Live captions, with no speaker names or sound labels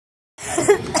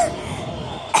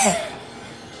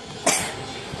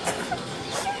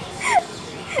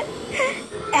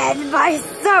And my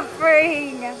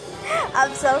suffering.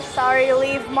 I'm so sorry,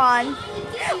 leafmon.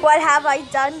 What have I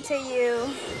done to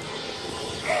you?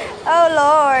 Oh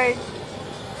Lord.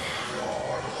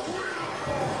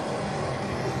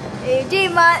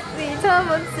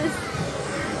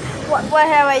 What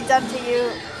have I done to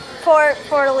you? Poor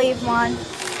leafmon.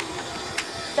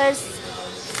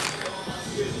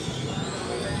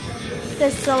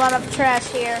 There's a lot of trash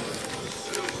here.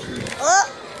 Oh,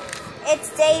 it's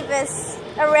Davis,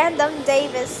 a random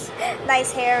Davis.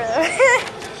 Nice hair though.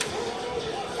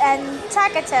 And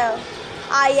Takato,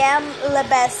 I am the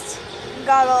best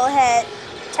gogglehead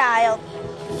child.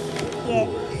 Yeah.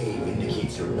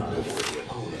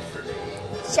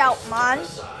 Shoutmon,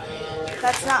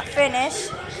 that's not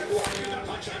finished.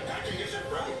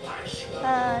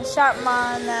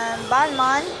 Sharpmon,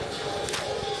 Banmon.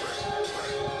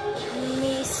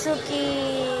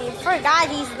 Misuki, forgot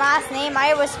his last name,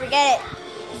 I always forget it.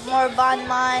 More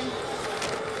Banmon.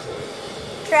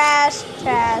 Trash,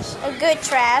 a good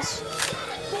trash.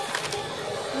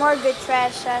 More good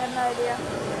trash, I have no idea.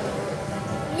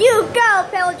 You go,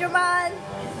 Pilgrimon!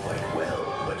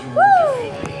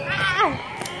 Woo! Ah!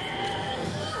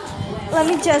 Let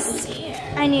me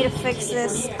I need to fix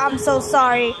this. I'm so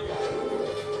sorry.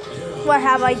 What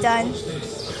have I done?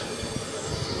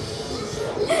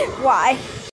 Why?